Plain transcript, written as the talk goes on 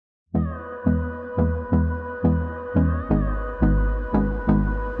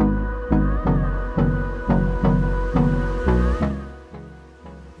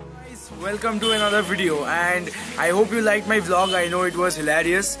welcome to another video, and I hope you liked my vlog. I know it was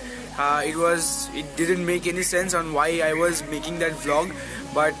hilarious. It didn't make any sense on why I was making that vlog,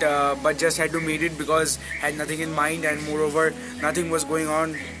 but just had to make it because had nothing in mind, and moreover nothing was going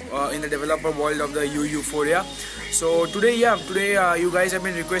on in the developer world of the Yu Yuphoria. So today you guys have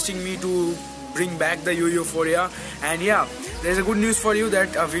been requesting me to bring back the Yu Yuphoria, and yeah, there's a good news for you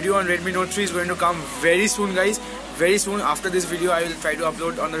that a video on Redmi Note 3 is going to come very soon, guys. Very soon. After this video I will try to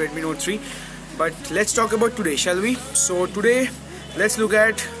upload on the Redmi Note 3. But let's talk about today, shall we? So today let's look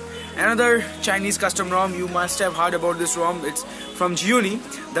at another Chinese custom ROM. You must have heard about this ROM. It's from GIONEE,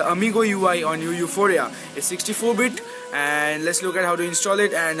 the AmigoUI on Yu Yuphoria. It's 64-bit, and let's look at how to install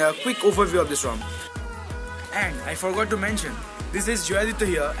it and a quick overview of this ROM. And I forgot to mention, this is Joyaditya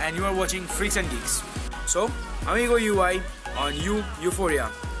here, and you are watching Freaks and Geeks. So AmigoUI on Yu Yuphoria.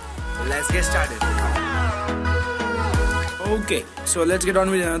 Let's get started. Okay, so let's get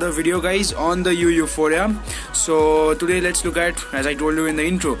on with another video, guys, on the Yu Yuphoria. So today let's look at, as I told you in the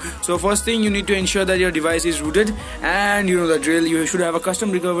intro, so first thing, you need to ensure that your device is rooted, and you know the drill. You should have a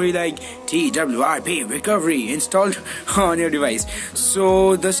custom recovery like TWRP recovery installed on your device.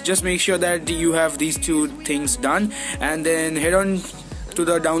 So just make sure that you have these two things done, and then head on to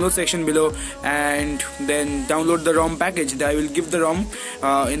the download section below and then download the ROM package. I will give the ROM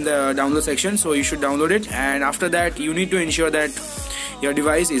in the download section, so you should download it. And after that, you need to ensure that your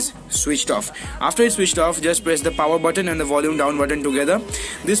device is switched off. After it's switched off, just press the power button and the volume down button together.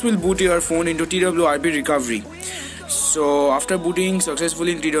 This will boot your phone into TWRP recovery. So after booting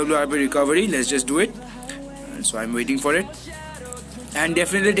successfully in TWRP recovery, let's just do it. And so I'm waiting for it. And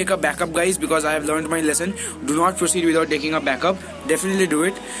definitely take a backup, guys, because I have learned my lesson. Do not proceed without taking a backup. Definitely do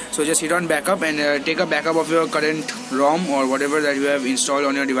it. So just hit on backup and take a backup of your current ROM or whatever that you have installed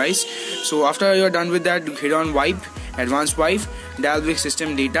on your device. So after you're done with that, hit on wipe, advanced wipe, Dalvik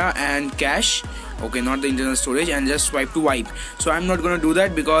system data and cache. Okay, not the internal storage, and just swipe to wipe. So I'm not gonna do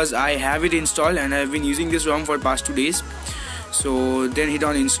that because I have it installed and I've been using this ROM for past 2 days. So then hit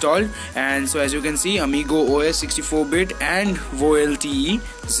on install, and so as you can see, AmigoOS 64-bit and VoLTE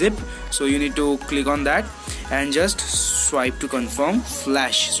zip. So you need to click on that and just swipe to confirm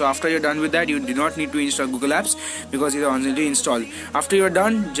flash. So after you're done with that, you do not need to install Google Apps because it's already installed. After you're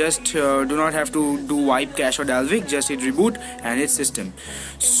done, just do not have to do wipe, cache or Dalvik. Just hit reboot and hit system.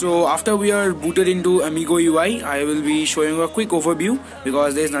 So after we are booted into AmigoUI, I will be showing you a quick overview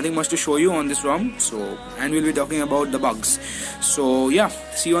because there's nothing much to show you on this ROM. So, and we'll be talking about the bugs. So yeah,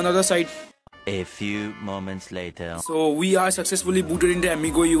 see you on the other side. A few moments later. So we are successfully booted into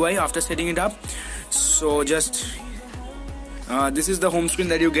AmigoUI after setting it up. So just this is the home screen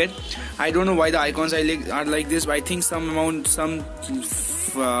that you get. I don't know why the icons are like this, but I think some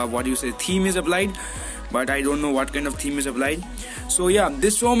theme is applied, but I don't know what kind of theme is applied. So yeah,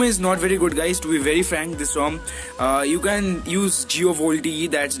 this ROM is not very good, guys, to be very frank. This ROM, you can use Geo VoLTE.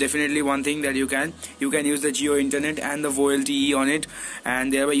 That's definitely one thing that you can use the Geo internet and the VoLTE on it,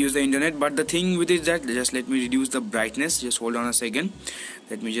 and thereby use the internet. But the thing with it is that, just let me reduce the brightness. Just hold on a second.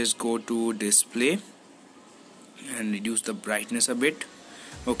 Let me just go to display and reduce the brightness a bit.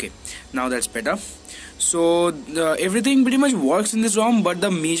 Okay, now that's better. So everything pretty much works in this ROM, but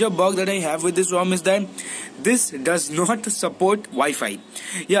the major bug that I have with this ROM is that this does not support Wi-Fi.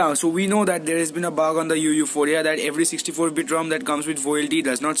 Yeah, so we know that there has been a bug on the Yu Yuphoria that every 64-bit ROM that comes with VoLTE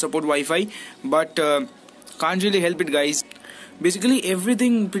does not support Wi-Fi, but can't really help it, guys. Basically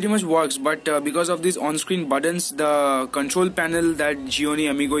everything pretty much works, but because of these on-screen buttons, the control panel that GIONEE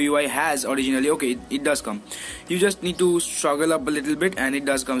AmigoUI has originally, okay, it does come. You just need to struggle up a little bit and it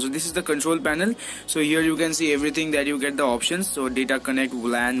does come. So this is the control panel. So here you can see everything that you get the options. So data connect,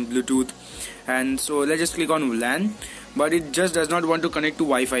 LAN, Bluetooth, and so let's just click on LAN. But it just does not want to connect to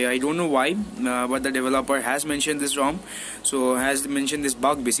Wi-Fi. I don't know why, but the developer has mentioned this ROM, so has mentioned this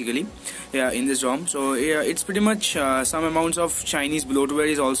bug basically, yeah, in this ROM. So yeah, it's pretty much some amounts of Chinese bloatware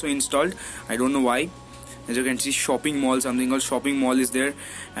is also installed. I don't know why. As you can see, shopping mall, something called shopping mall is there.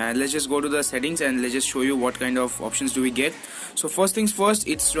 And let's just go to the settings and let's just show you what kind of options do we get. So first things first,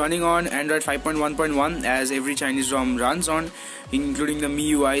 it's running on Android 5.1.1 as every Chinese ROM runs on, including the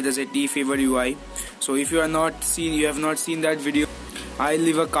MIUI, the ZTE Favor UI. So if you have not seen that video, I'll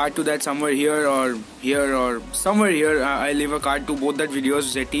leave a card to that somewhere here or somewhere here. I'll leave a card to both that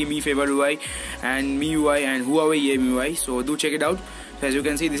videos, ZTE Mi Favor UI and MIUI and Huawei EMUI. So do check it out. So as you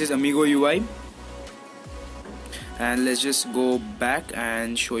can see, this is AmigoUI. And let's just go back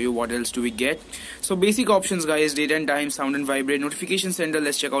and show you what else do we get. So basic options, guys: date and time, sound and vibrate, notification center.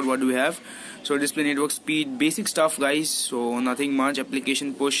 Let's check out what do we have. So display network speed, basic stuff, guys, so nothing much.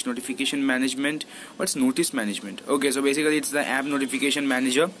 Application push, notification management. What's notice management? Okay, so basically it's the app notification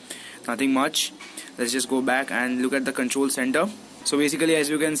manager nothing much. Let's just go back and look at the control center. So basically, as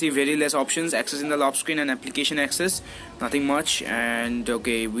you can see, very less options, access in the lock screen and application access, nothing much. And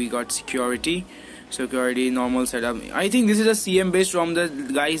okay, we got security, normal setup. I think this is a CM based from the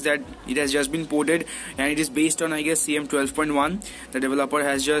guys that it has just been ported, and it is based on, I guess, CM 12.1. The developer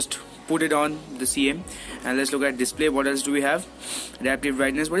has just put it on the CM. And let's look at display. What else do we have? Adaptive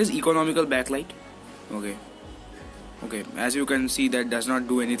brightness. What is economical backlight? Okay, as you can see, that does not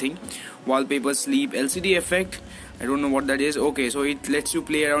do anything. Wallpaper, sleep, LCD effect, I don't know what that is. Okay, so it lets you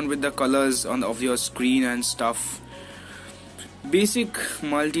play around with the colors of your screen and stuff. Basic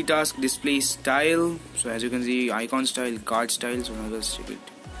multitask display style. So as you can see, icon style, card style. So now let's check it.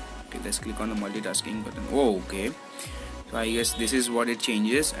 Okay, let's click on the multitasking button. Oh, okay. So I guess this is what it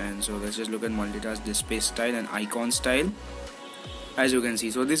changes. And so let's just look at multitask display style and icon style. As you can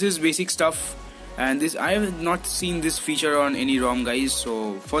see, so this is basic stuff. And this, I have not seen this feature on any ROM, guys,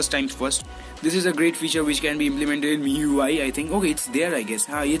 so first times first. This is a great feature which can be implemented in MIUI, I think. Okay, it's there, I guess.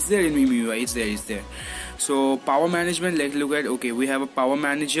 It's there in MIUI, it's there. So power management, let's look at, okay, we have a power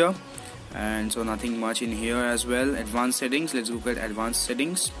manager, and so nothing much in here as well. Advanced settings, let's look at advanced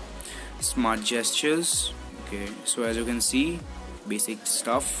settings. Smart gestures, okay, so as you can see, basic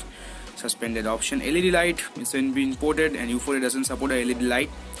stuff. Suspended option, LED light, it's been imported, and Yuphoria doesn't support a LED light.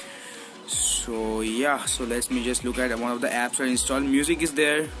 So yeah, so let me just look at one of the apps I installed. Music is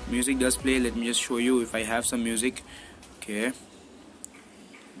there, music does play. Let me just show you if I have some music. Okay,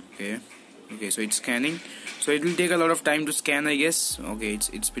 so it's scanning, so it will take a lot of time to scan, I guess. Okay,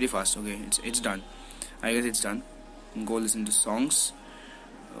 it's pretty fast. Okay, it's done, I guess. It's done. Go listen to songs.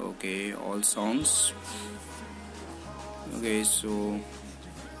 Okay, all songs. Okay, so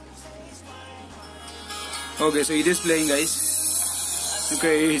it is playing, guys.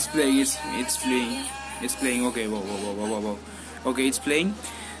 Okay, it's playing. Okay, whoa. Okay, it's playing.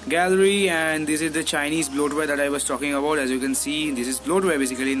 Gallery, and this is the Chinese bloatware that I was talking about. As you can see, this is bloatware,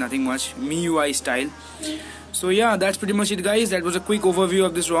 basically, nothing much, MIUI style. So yeah, that's pretty much it, guys. That was a quick overview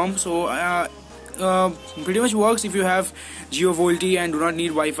of this ROM. So pretty much works if you have VoLTE and do not need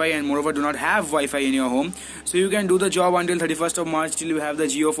Wi-Fi, and moreover do not have Wi-Fi in your home. So you can do the job until 31st of March till you have the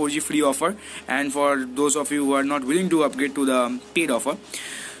Jio 4G free offer, and for those of you who are not willing to upgrade to the paid offer.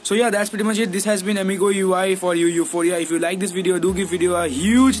 So yeah, that's pretty much it. This has been AmigoUI for Yu Yuphoria. If you like this video, do give video a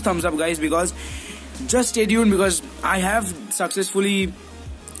huge thumbs up, guys, because just stay tuned, because I have successfully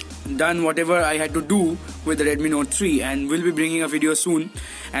done whatever I had to do with the Redmi Note 3, and will be bringing a video soon,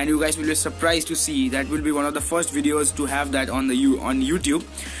 and you guys will be surprised to see that will be one of the first videos to have that on YouTube.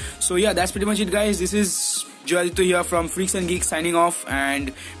 So yeah, that's pretty much it, guys. This is Joelito here from Freaks and Geeks signing off,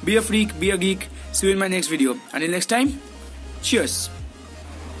 and be a freak, be a geek. See you in my next video. Until next time, cheers.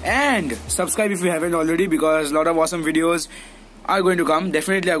 And subscribe if you haven't already, because a lot of awesome videos are going to come.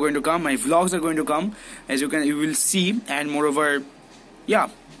 Definitely are going to come. My vlogs are going to come, as you will see, and moreover, yeah.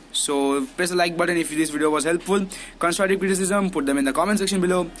 So press the like button if this video was helpful. Constructive criticism, put them in the comment section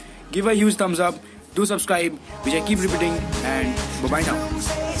below. Give a huge thumbs up. Do subscribe, which I keep repeating, and bye bye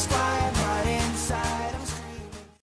now.